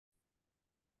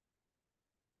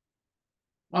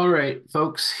All right,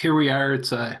 folks, here we are.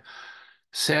 It's a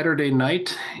Saturday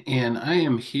night, and I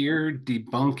am here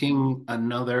debunking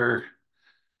another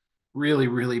really,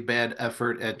 really bad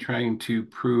effort at trying to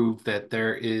prove that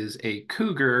there is a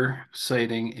cougar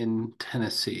sighting in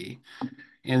Tennessee.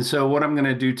 And so, what I'm going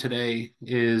to do today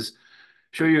is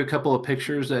show you a couple of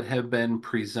pictures that have been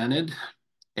presented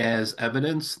as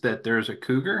evidence that there's a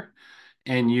cougar,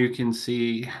 and you can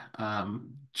see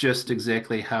just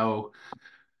exactly how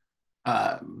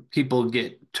uh, people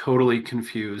get totally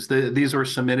confused. These were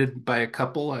submitted by a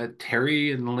couple,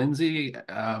 Terry and Lindsay.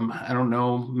 I don't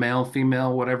know, male,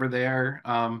 female, whatever they are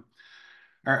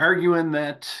arguing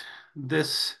that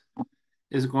this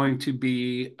is going to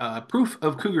be proof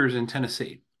of cougars in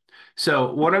Tennessee.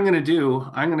 So, what I'm going to do,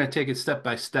 I'm going to take it step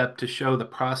by step to show the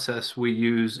process we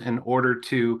use in order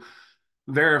to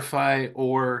verify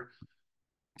or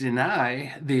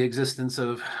deny the existence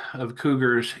of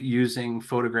cougars using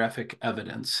photographic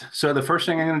evidence. So the first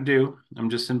thing I'm going to do,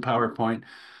 I'm just in PowerPoint,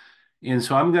 and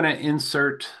so I'm going to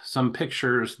insert some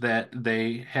pictures that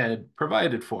they had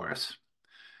provided for us.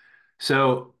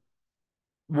 So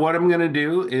what I'm going to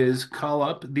do is call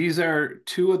up, these are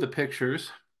two of the pictures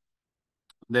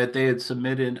that they had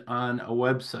submitted on a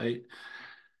website.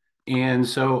 And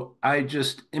so I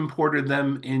just imported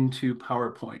them into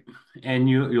PowerPoint. And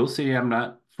you'll see I'm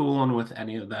not fooling with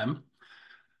any of them.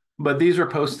 But these were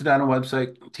posted on a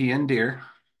website, TN Deer,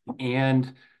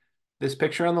 and this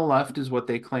picture on the left is what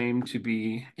they claim to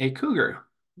be a cougar.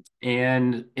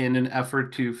 And in an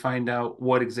effort to find out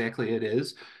what exactly it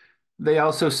is, they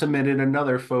also submitted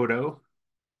another photo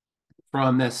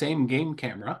from that same game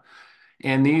camera.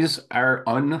 And these are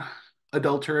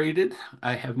unadulterated.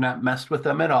 I have not messed with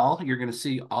them at all. You're going to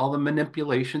see all the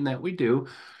manipulation that we do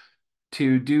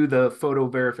to do the photo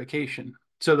verification.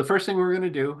 So the first thing we're going to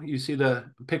do, you see the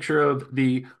picture of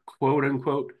the quote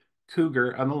unquote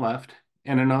cougar on the left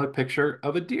and another picture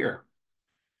of a deer.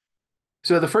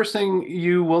 So the first thing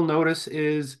you will notice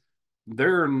is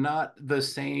they're not the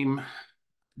same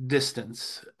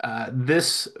distance.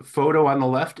 This photo on the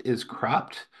left is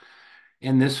cropped,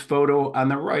 and this photo on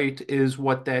the right is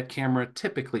what that camera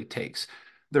typically takes.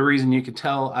 The reason you can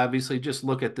tell, obviously, just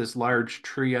look at this large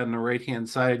tree on the right-hand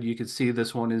side. You can see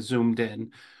this one is zoomed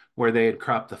in where they had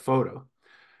cropped the photo.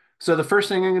 So the first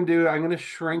thing I'm going to do, I'm going to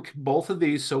shrink both of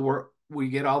these so we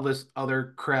get all this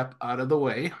other crap out of the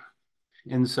way.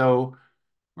 And so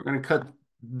we're going to cut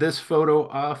this photo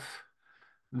off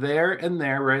there and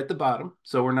there right at the bottom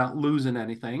so we're not losing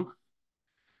anything.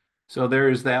 So there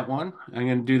is that one. I'm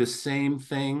going to do the same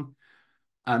thing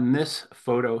on this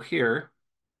photo here.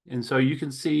 And so you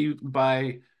can see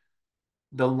by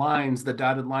the lines, the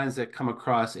dotted lines that come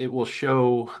across, it will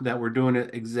show that we're doing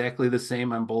it exactly the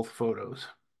same on both photos.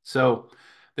 So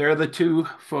there are the two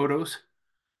photos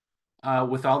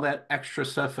with all that extra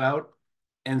stuff out.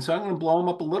 And so I'm going to blow them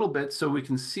up a little bit so we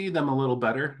can see them a little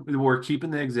better. We're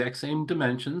keeping the exact same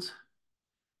dimensions.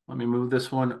 Let me move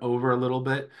this one over a little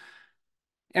bit.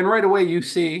 And right away, you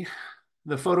see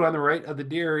the photo on the right of the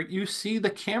deer, you see the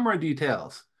camera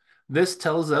details. This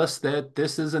tells us that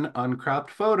this is an uncropped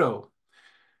photo.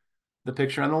 The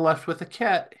picture on the left with the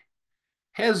cat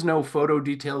has no photo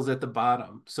details at the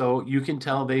bottom. So you can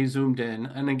tell they zoomed in.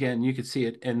 And again, you can see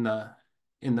it in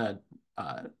the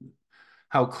uh,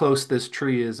 how close this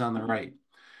tree is on the right.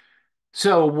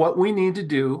 So what we need to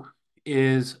do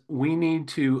is we need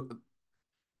to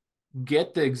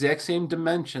get the exact same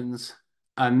dimensions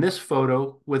on this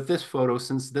photo with this photo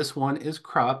since this one is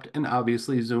cropped and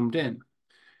obviously zoomed in.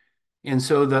 And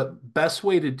so the best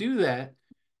way to do that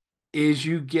is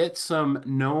you get some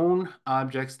known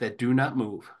objects that do not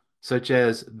move, such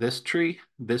as this tree,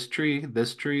 this tree,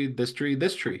 this tree, this tree,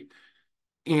 this tree.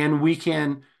 And we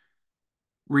can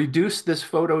reduce this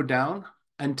photo down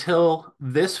until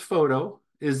this photo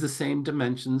is the same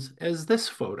dimensions as this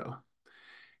photo.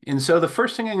 And so the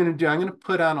first thing I'm going to do, I'm going to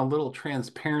put on a little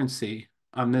transparency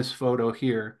on this photo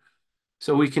here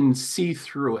so we can see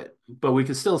through it, but we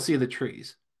can still see the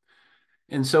trees.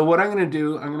 And so what I'm going to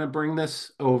do, I'm going to bring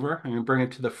this over. I'm going to bring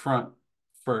it to the front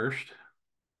first.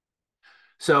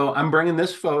 So I'm bringing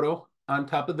this photo on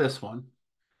top of this one.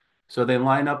 So they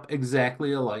line up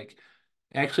exactly alike.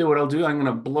 Actually, what I'll do, I'm going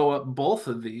to blow up both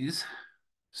of these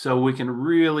so we can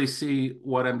really see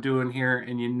what I'm doing here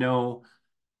and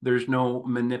there's no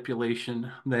manipulation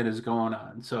that is going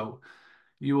on. So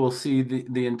you will see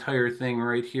the entire thing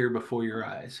right here before your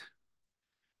eyes.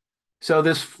 So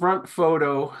this front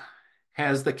photo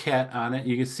has the cat on it.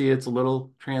 You can see it's a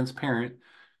little transparent.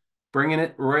 Bringing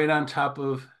it right on top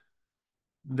of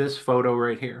this photo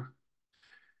right here.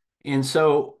 And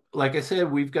so like I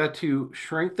said, we've got to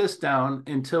shrink this down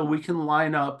until we can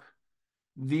line up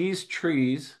these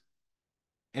trees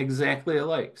exactly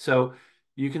alike. So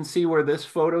you can see where this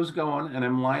photo's going, and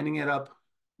I'm lining it up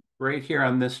right here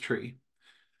on this tree.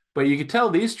 But you can tell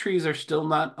these trees are still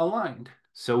not aligned.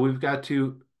 So we've got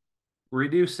to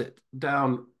reduce it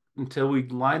down until we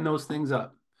line those things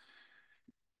up.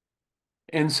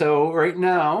 And so right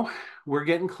now we're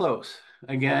getting close.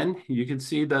 Again, you can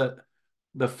see the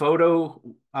photo,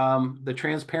 the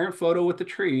transparent photo with the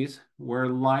trees. We're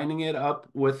lining it up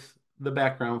with the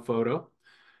background photo,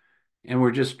 and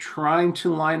we're just trying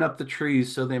to line up the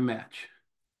trees so they match.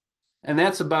 And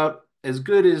that's about as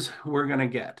good as we're going to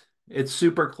get. It's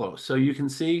super close. So you can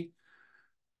see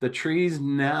the trees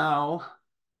now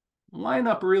line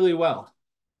up really well.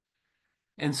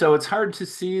 And so it's hard to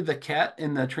see the cat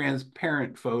in the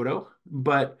transparent photo,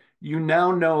 but you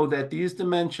now know that these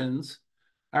dimensions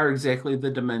are exactly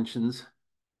the dimensions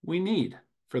we need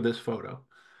for this photo.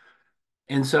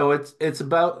 And so it's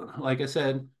about, like I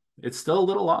said, it's still a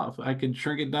little off. I could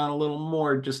shrink it down a little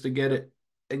more just to get it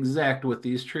exact with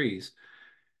these trees.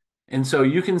 And so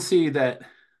you can see that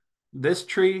this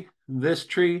tree, this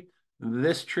tree,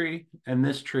 this tree, and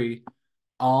this tree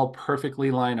all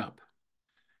perfectly line up.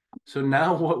 So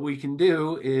now what we can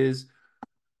do is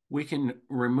we can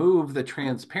remove the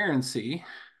transparency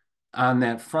on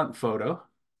that front photo.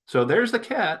 So there's the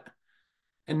cat.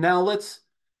 And now let's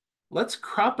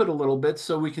crop it a little bit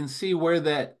so we can see where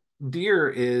that deer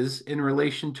is in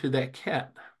relation to that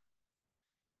cat.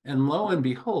 And lo and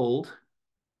behold,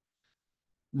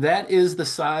 that is the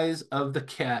size of the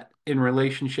cat in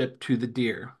relationship to the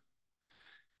deer.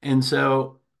 And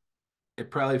so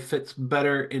it probably fits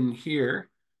better in here.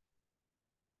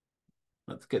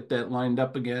 Let's get that lined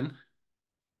up again.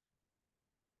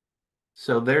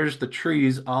 So there's the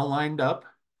trees all lined up.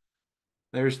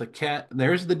 There's the cat,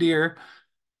 there's the deer.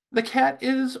 The cat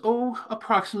is,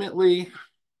 approximately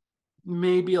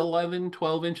maybe 11,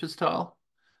 12 inches tall.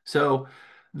 So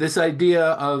this idea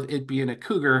of it being a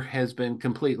cougar has been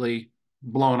completely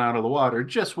blown out of the water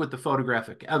just with the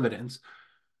photographic evidence.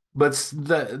 But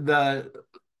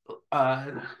uh,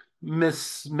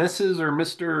 Mrs. or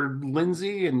Mr.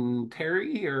 Lindsay and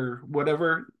Terry or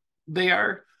whatever they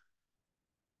are,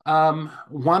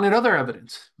 wanted other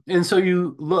evidence. And so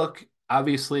you look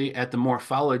obviously at the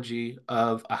morphology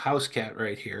of a house cat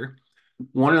right here.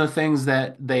 One of the things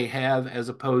that they have as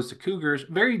opposed to cougars,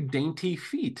 very dainty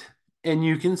feet. And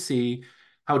you can see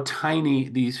how tiny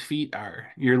these feet are.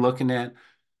 You're looking at,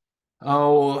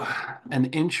 an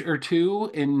inch or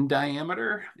two in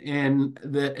diameter, and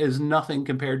that is nothing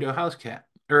compared to a house cat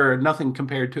or nothing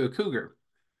compared to a cougar.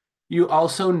 You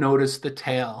also notice the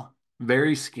tail,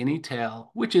 very skinny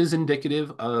tail, which is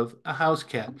indicative of a house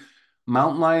cat.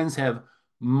 Mountain lions have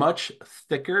much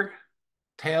thicker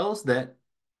tails that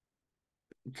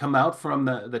come out from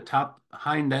the top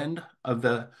hind end of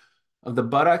the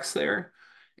buttocks there.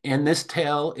 And this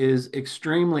tail is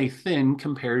extremely thin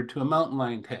compared to a mountain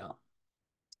lion tail.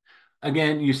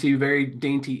 Again, you see very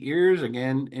dainty ears,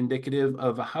 again, indicative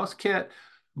of a house cat.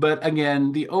 But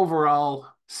again, the overall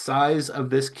size of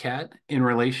this cat in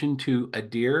relation to a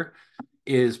deer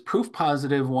is proof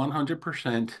positive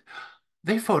 100%.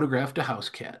 They photographed a house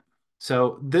cat.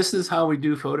 So this is how we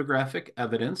do photographic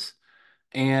evidence.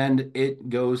 And it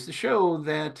goes to show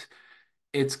that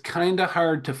it's kind of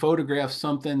hard to photograph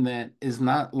something that is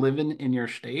not living in your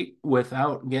state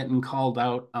without getting called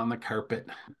out on the carpet.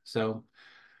 So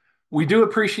we do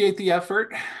appreciate the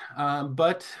effort,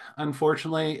 but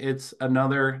unfortunately, it's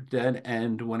another dead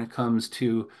end when it comes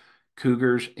to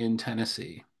cougars in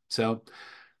Tennessee. So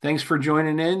thanks for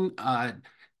joining in.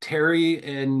 Terry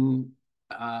and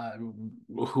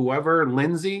whoever,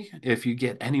 Lindsay, if you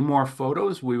get any more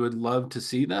photos, we would love to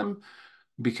see them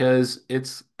because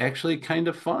it's actually kind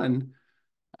of fun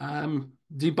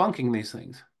debunking these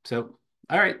things. So,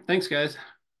 all right, thanks, guys.